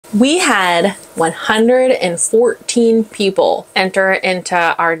We had 114 people enter into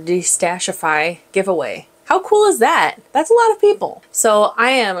our Destashify giveaway. How cool is that? That's a lot of people. So I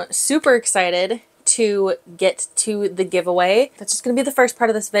am super excited to get to the giveaway. That's just gonna be the first part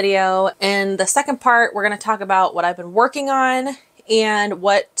of this video. And the second part, we're gonna talk about what I've been working on and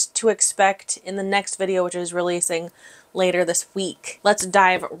what to expect in the next video, which is releasing later this week. Let's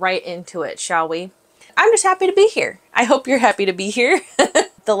dive right into it, shall we? I'm just happy to be here. I hope you're happy to be here.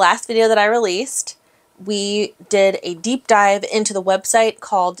 The last video that I released, we did a deep dive into the website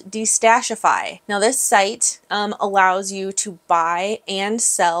called Destashify. Now this site allows you to buy and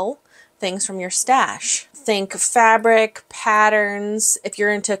sell things from your stash. Think fabric, patterns. If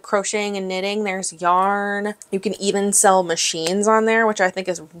you're into crocheting and knitting, there's yarn. You can even sell machines on there, which I think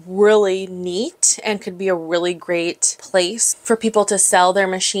is really neat and could be a really great place for people to sell their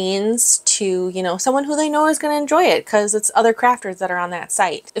machines to, you know, someone who they know is going to enjoy it because it's other crafters that are on that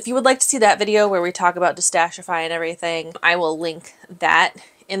site. If you would like to see that video where we talk about Destashify and everything, I will link that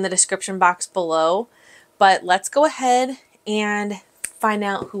in the description box below. But let's go ahead and find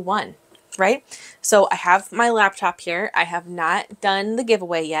out who won. Right? So I have my laptop here. I have not done the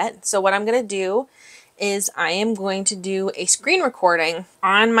giveaway yet. So what I'm going to do is I am going to do a screen recording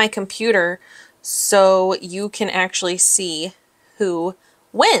on my computer so you can actually see who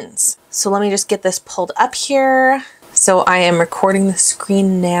wins. So let me just get this pulled up here. So I am recording the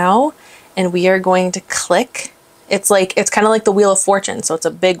screen now and we are going to click. It's kind of like the Wheel of Fortune. So it's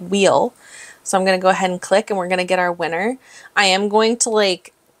a big wheel. So I'm going to go ahead and click and we're going to get our winner. I am going to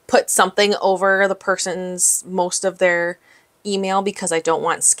put something over the person's most of their email because I don't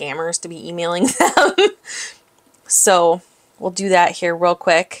want scammers to be emailing them. So we'll do that here real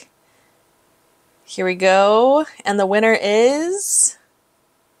quick. Here we go. And the winner is...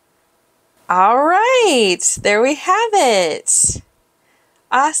 All right, there we have it.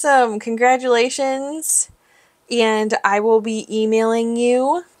 Awesome, congratulations. And I will be emailing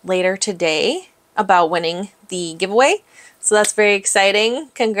you later today about winning the giveaway. So that's very exciting.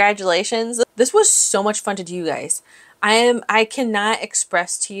 Congratulations. This was so much fun to do, you guys. I cannot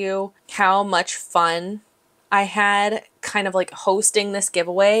express to you how much fun I had kind of hosting this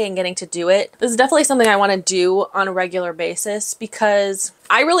giveaway and getting to do it. This is definitely something I want to do on a regular basis because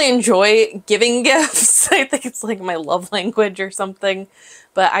I really enjoy giving gifts. I think it's like my love language or something.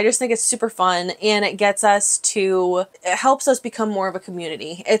 But I just think it's super fun and it helps us become more of a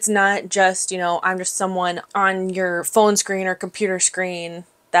community. It's not just, you know, I'm just someone on your phone screen or computer screen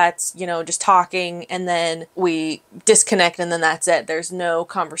that's, you know, just talking and then we disconnect and then that's it. There's no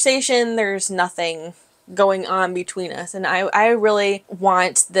conversation. There's nothing going on between us. And I really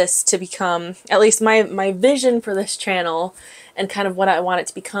want this to become, at least my vision for this channel and kind of what I want it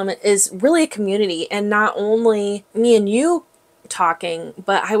to become is really a community and not only me and you talking,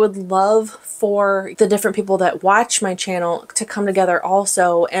 but I would love for the different people that watch my channel to come together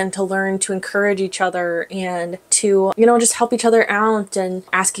also and to learn to encourage each other and to, you know, just help each other out and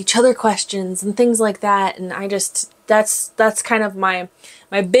ask each other questions and things like that. And I just, that's kind of my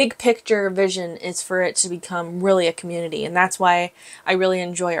big picture vision is for it to become really a community. And that's why I really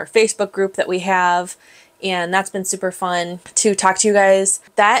enjoy our Facebook group that we have. And that's been super fun to talk to you guys.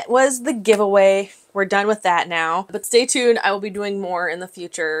 That was the giveaway. We're done with that now, but stay tuned. I will be doing more in the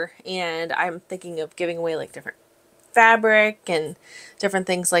future and I'm thinking of giving away different fabric and different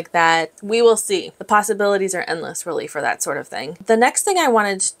things like that. We will see. The possibilities are endless really for that sort of thing. The next thing I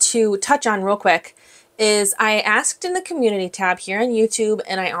wanted to touch on real quick is I asked in the community tab here on YouTube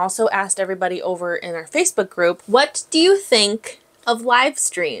and I also asked everybody over in our Facebook group, what do you think of live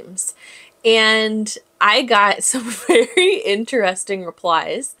streams? And I got some very interesting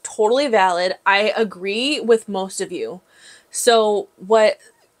replies. Totally valid. I agree with most of you. So what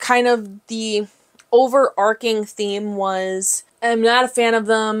kind of the overarching theme was, I'm not a fan of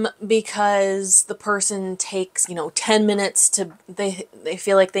them because the person takes, you know, 10 minutes to, they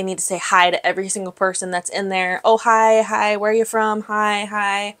feel like they need to say hi to every single person that's in there. Oh, hi, where are you from?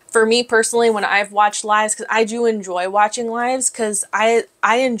 Hi. For me personally, when I've watched lives, because I do enjoy watching lives because I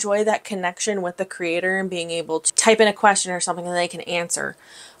enjoy that connection with the creator and being able to type in a question or something and they can answer.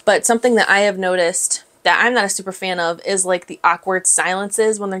 But something that I have noticed that I'm not a super fan of is the awkward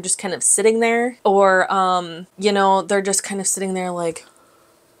silences when they're just kind of sitting there or, you know, they're just kind of sitting there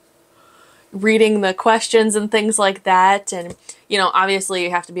reading the questions and things like that. And, you know, obviously you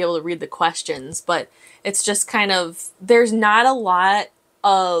have to be able to read the questions, but it's just kind of, there's not a lot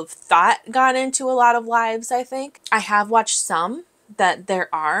of thought gone into a lot of lives, I think. I have watched some that there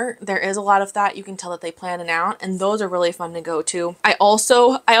is a lot of that. You can tell that they plan it out and those are really fun to go to. I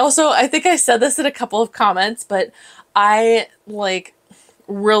also, I think I said this in a couple of comments, but I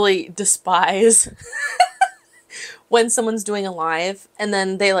really despise when someone's doing a live and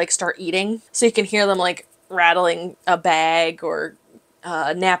then they like start eating. So you can hear them like rattling a bag or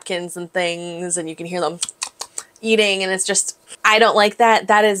napkins and things, and you can hear them eating, and it's just, I don't like that.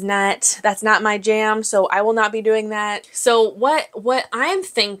 That's not my jam, so I will not be doing that. So what I'm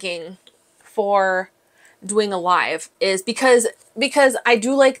thinking for doing a live is because I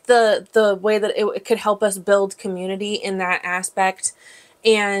do like the way that it could help us build community in that aspect,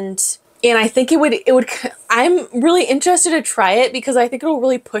 and I think it would I'm really interested to try it because I think it'll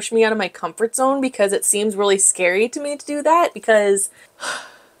really push me out of my comfort zone, because it seems really scary to me to do that, because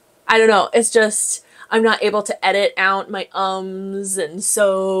I don't know, it's just, I'm not able to edit out my ums and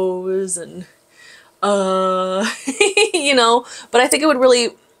so's and you know, but I think it would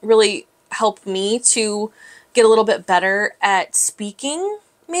really help me to get a little bit better at speaking,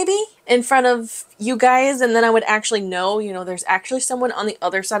 maybe in front of you guys, and then I would actually know, you know, there's actually someone on the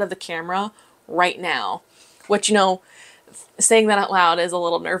other side of the camera right now, which, you know, saying that out loud is a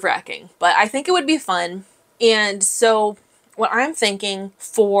little nerve-wracking, but I think it would be fun. And so what I'm thinking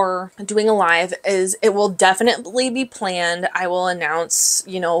for doing a live is it will definitely be planned. I will announce,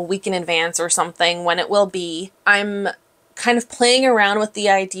 you know, a week in advance or something when it will be. I'm kind of playing around with the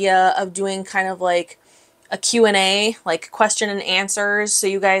idea of doing kind of like a Q&A, like question and answers, so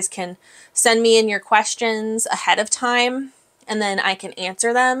you guys can send me in your questions ahead of time and then I can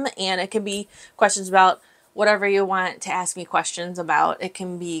answer them, and it can be questions about whatever you want to ask me questions about. It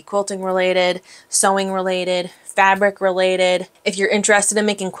can be quilting related, sewing related, fabric related. If you're interested in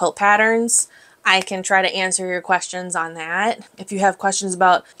making quilt patterns, I can try to answer your questions on that. If you have questions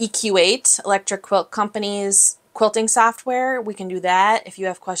about EQ8, Electric Quilt Company's quilting software, we can do that. If you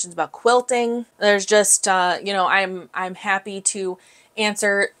have questions about quilting, there's just, you know, I'm happy to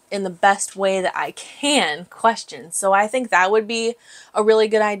answer in the best way that I can questions. So I think that would be a really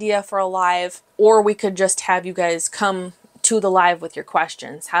good idea for a live, or we could just have you guys come to the live with your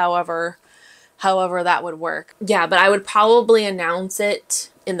questions, however that would work. Yeah, but I would probably announce it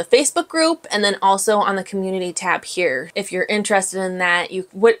in the Facebook group and then also on the community tab here. If you're interested in that,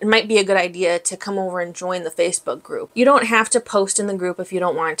 it might be a good idea to come over and join the Facebook group. You don't have to post in the group if you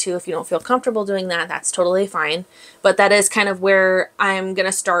don't want to. If you don't feel comfortable doing that, that's totally fine. But that is kind of where I'm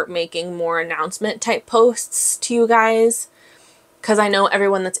gonna start making more announcement type posts to you guys, because I know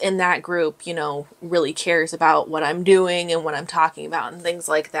everyone that's in that group, you know, really cares about what I'm doing and what I'm talking about and things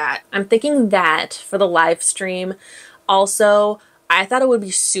like that. I'm thinking that for the live stream. Also, I thought it would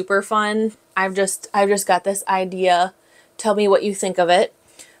be super fun. I've just got this idea. Tell me what you think of it.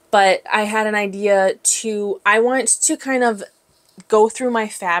 But I had an idea I want to kind of go through my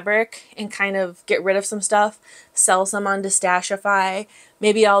fabric and kind of get rid of some stuff, sell some on Destashify.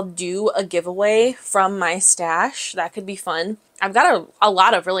 Maybe I'll do a giveaway from my stash. That could be fun. I've got a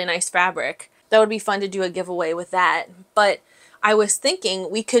lot of really nice fabric. That would be fun to do a giveaway with that. But I was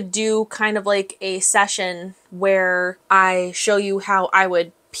thinking we could do kind of like a session where I show you how I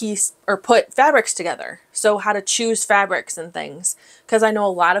would piece or put fabrics together. So how to choose fabrics and things. Because I know a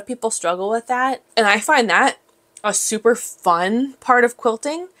lot of people struggle with that. And I find that a super fun part of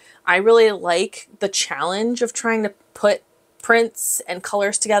quilting. I really like the challenge of trying to put prints and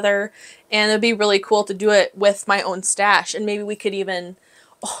colors together, and it'd be really cool to do it with my own stash. And maybe we could even,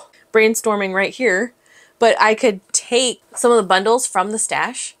 brainstorming right here, but I could take some of the bundles from the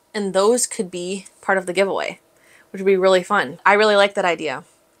stash and those could be part of the giveaway, which would be really fun. I really like that idea.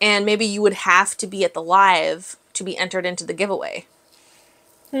 And maybe you would have to be at the live to be entered into the giveaway.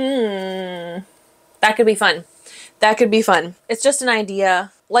 That could be fun. That could be fun. It's just an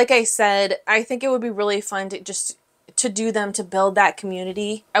idea. Like I said, I think it would be really fun to do them, to build that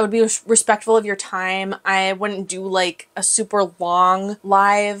community. I would be respectful of your time. I wouldn't do like a super long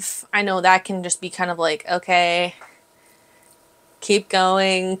live. I know that can just be kind of like, okay, keep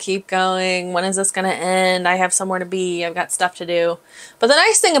going, keep going. When is this gonna end? I have somewhere to be. I've got stuff to do. But the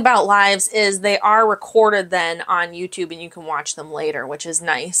nice thing about lives is they are recorded then on YouTube and you can watch them later, which is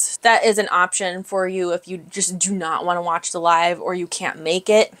nice. That is an option for you if you just do not want to watch the live or you can't make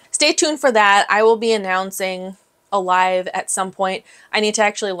it. Stay tuned for that. I will be announcing a live at some point. I need to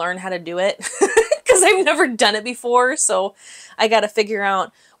actually learn how to do it because I've never done it before. So I got to figure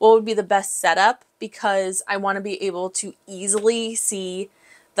out what would be the best setup, because I want to be able to easily see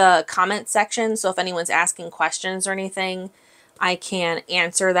the comment section. So if anyone's asking questions or anything, I can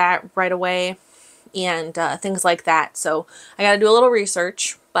answer that right away and things like that. So I got to do a little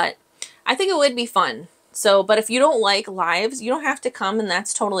research, but I think it would be fun. So, but if you don't like lives, you don't have to come, and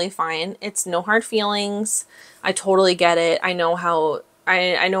that's totally fine. It's no hard feelings. I totally get it. I know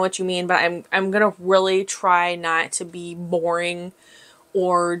I know what you mean, but I'm gonna really try not to be boring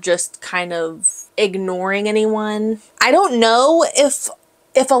or just kind of ignoring anyone. I don't know if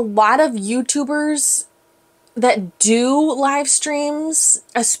a lot of YouTubers that do live streams,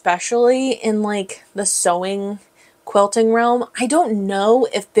 especially in like the sewing quilting realm, I don't know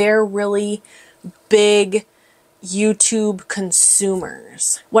if they're really big YouTube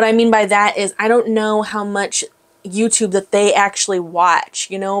consumers. What I mean by that is I don't know how much YouTube that they actually watch,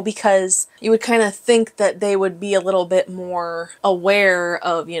 you know, because you would kind of think that they would be a little bit more aware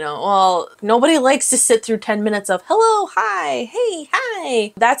of, you know, well, nobody likes to sit through 10 minutes of hello, hi, hey,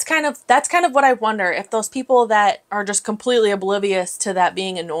 hi. That's kind of what I wonder, if those people that are just completely oblivious to that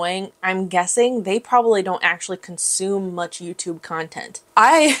being annoying, I'm guessing they probably don't actually consume much YouTube content.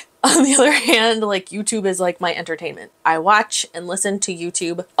 On the other hand, like, YouTube is like my entertainment. I watch and listen to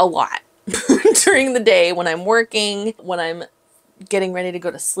YouTube a lot. During the day when I'm working, when I'm getting ready to go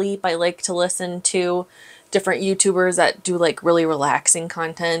to sleep, I like to listen to different YouTubers that do like really relaxing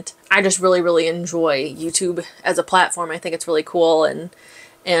content. I just really enjoy YouTube as a platform. I think it's really cool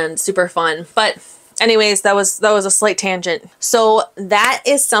and super fun. But anyways, that was a slight tangent. So that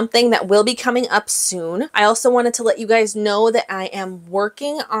is something that will be coming up soon. I also wanted to let you guys know that I am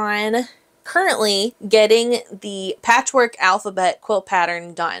working on currently getting the patchwork alphabet quilt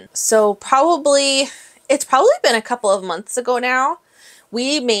pattern done. So it's probably been a couple of months ago now.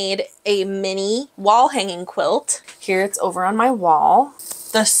 We made a mini wall hanging quilt. Here it's over on my wall.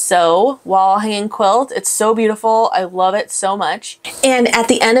 The Sew wall hanging quilt. It's so beautiful. I love it so much. And at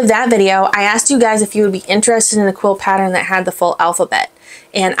the end of that video, I asked you guys if you would be interested in a quilt pattern that had the full alphabet.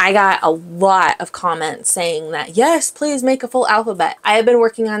 And I got a lot of comments saying that, yes, please make a full alphabet. I have been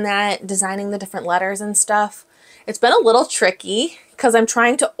working on that, designing the different letters and stuff. It's been a little tricky because I'm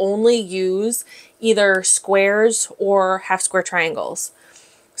trying to only use either squares or half square triangles.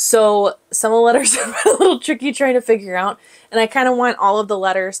 So some of the letters have been a little tricky trying to figure out. And I kind of want all of the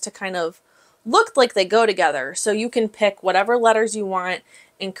letters to kind of look like they go together. So you can pick whatever letters you want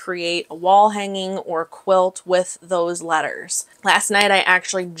and create a wall hanging or quilt with those letters. Last night I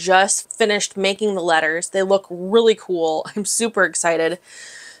actually just finished making the letters. They look really cool. I'm super excited.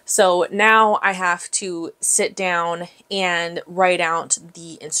 So now I have to sit down and write out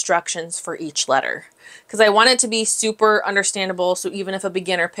the instructions for each letter, because I want it to be super understandable. So even if a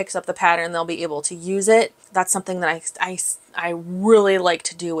beginner picks up the pattern, they'll be able to use it. That's something that I really like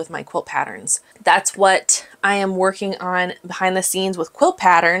to do with my quilt patterns. That's what I am working on behind the scenes with quilt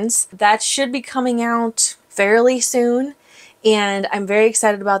patterns. That should be coming out fairly soon, and I'm very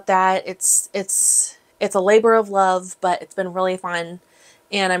excited about that. It's a labor of love, but it's been really fun.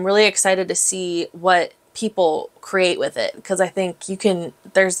 And I'm really excited to see what people create with it, because I think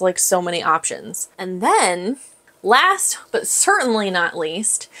there's like so many options. And then last but certainly not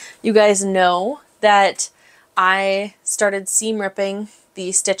least, you guys know that I started seam ripping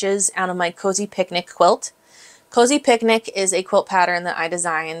the stitches out of my Cozy Picnic quilt. Cozy Picnic is a quilt pattern that I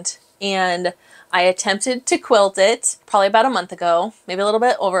designed, and I attempted to quilt it probably about a month ago, maybe a little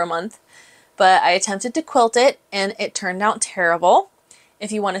bit over a month, but I attempted to quilt it and it turned out terrible.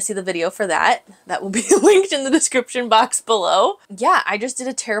 If you want to see the video for that, that will be linked in the description box below. Yeah, I just did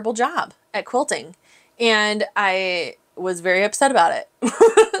a terrible job at quilting, and I was very upset about it,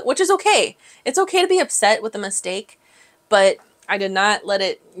 which is okay. It's okay to be upset with a mistake, but I did not let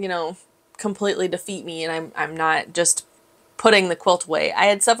it, you know, completely defeat me, and I'm not just putting the quilt away. I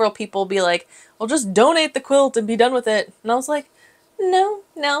had several people be like, well, just donate the quilt and be done with it. And I was like, no.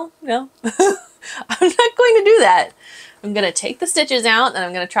 I'm not going to do that. I'm going to take the stitches out and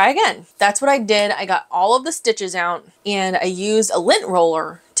I'm going to try again. That's what I did. I got all of the stitches out and I used a lint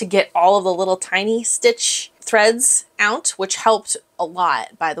roller to get all of the little tiny stitch threads out, which helped a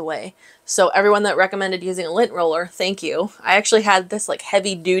lot, by the way. So everyone that recommended using a lint roller, thank you. I actually had this like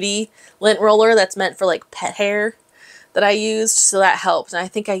heavy duty lint roller that's meant for like pet hair that I used, so that helped. And I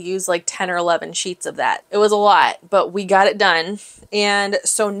think I used like 10 or 11 sheets of that. It was a lot, but we got it done. And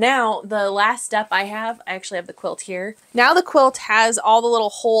so now the last step I actually have the quilt here. Now the quilt has all the little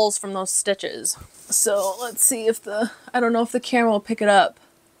holes from those stitches. So let's see if I don't know if the camera will pick it up,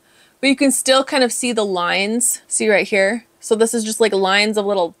 but you can still kind of see the lines. See right here? So this is just like lines of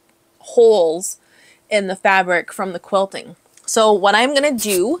little holes in the fabric from the quilting. So what I'm gonna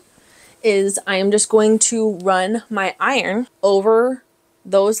do is I am just going to run my iron over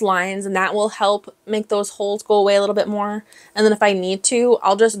those lines, and that will help make those holes go away a little bit more. And then if I need to,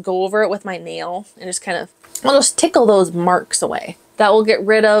 I'll just go over it with my nail and just kind of, I'll just tickle those marks away. That will get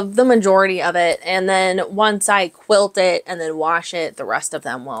rid of the majority of it. And then once I quilt it and then wash it, the rest of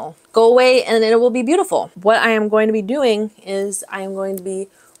them will go away and it will be beautiful. What I am going to be doing is I am going to be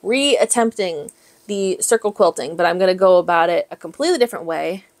re-attempting the circle quilting, but I'm going to go about it a completely different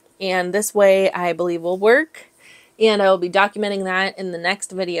way. And this way I believe will work. And I will be documenting that in the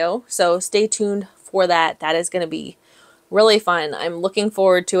next video. So stay tuned for that. That is going to be really fun. I'm looking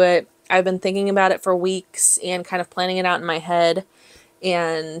forward to it. I've been thinking about it for weeks and kind of planning it out in my head.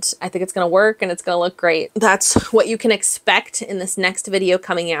 And I think it's going to work and it's going to look great. That's what you can expect in this next video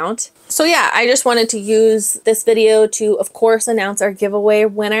coming out. So yeah, I just wanted to use this video to, of course, announce our giveaway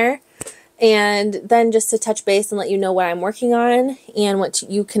winner. And then just to touch base and let you know what I'm working on and what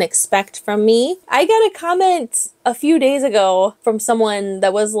you can expect from me. I got a comment a few days ago from someone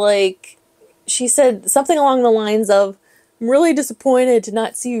that was like, she said something along the lines of, I'm really disappointed to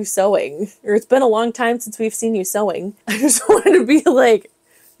not see you sewing. Or it's been a long time since we've seen you sewing. I just wanted to be like,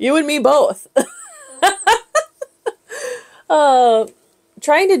 you and me both.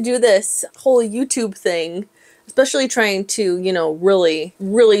 Trying to do this whole YouTube thing, especially trying to, you know,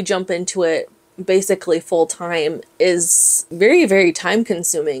 really jump into it basically full time, is very, very time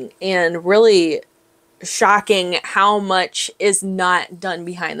consuming and really shocking how much is not done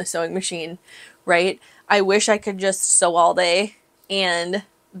behind the sewing machine, right? I wish I could just sew all day and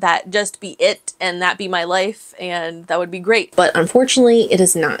that just be it and that be my life, and that would be great. But unfortunately, it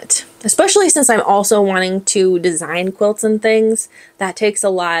is not. Especially since I'm also wanting to design quilts and things. That takes a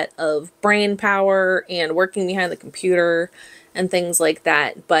lot of brain power and working behind the computer and things like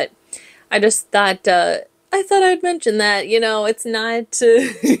that. But I just thought, I'd mention that, you know, it's not,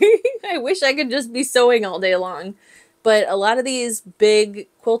 I wish I could just be sewing all day long. But a lot of these big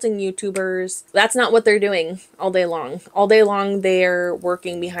quilting YouTubers, that's not what they're doing all day long. All day long, they're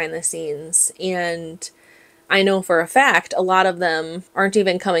working behind the scenes. And I know for a fact, a lot of them aren't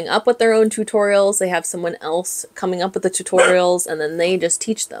even coming up with their own tutorials. They have someone else coming up with the tutorials and then they just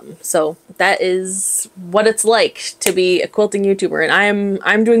teach them. So that is what it's like to be a quilting YouTuber. And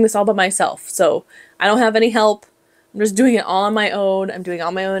I'm doing this all by myself. So I don't have any help. I'm just doing it all on my own. I'm doing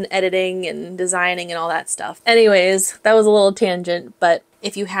all my own editing and designing and all that stuff. Anyways, that was a little tangent, but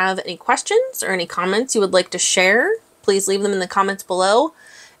if you have any questions or any comments you would like to share, please leave them in the comments below.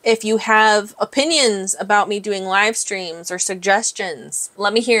 If you have opinions about me doing live streams or suggestions,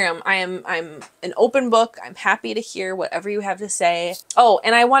 let me hear them. I'm an open book. I'm happy to hear whatever you have to say. Oh,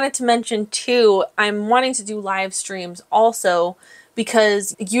 and I wanted to mention too, I'm wanting to do live streams also,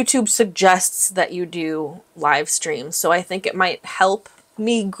 because YouTube suggests that you do live streams. So I think it might help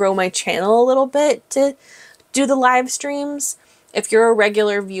me grow my channel a little bit to do the live streams. If you're a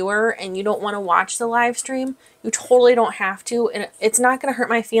regular viewer and you don't want to watch the live stream, you totally don't have to. And it's not going to hurt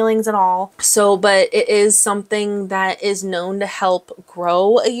my feelings at all. So, but it is something that is known to help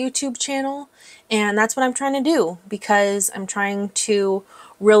grow a YouTube channel. And that's what I'm trying to do, because I'm trying to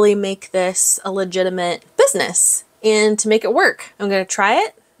really make this a legitimate business. And to make it work, I'm going to try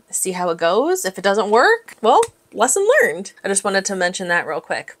it, see how it goes. If it doesn't work, well, lesson learned. I just wanted to mention that real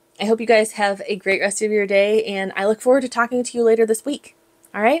quick. I hope you guys have a great rest of your day, and I look forward to talking to you later this week.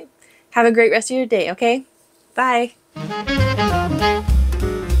 All right? Have a great rest of your day, okay? Bye.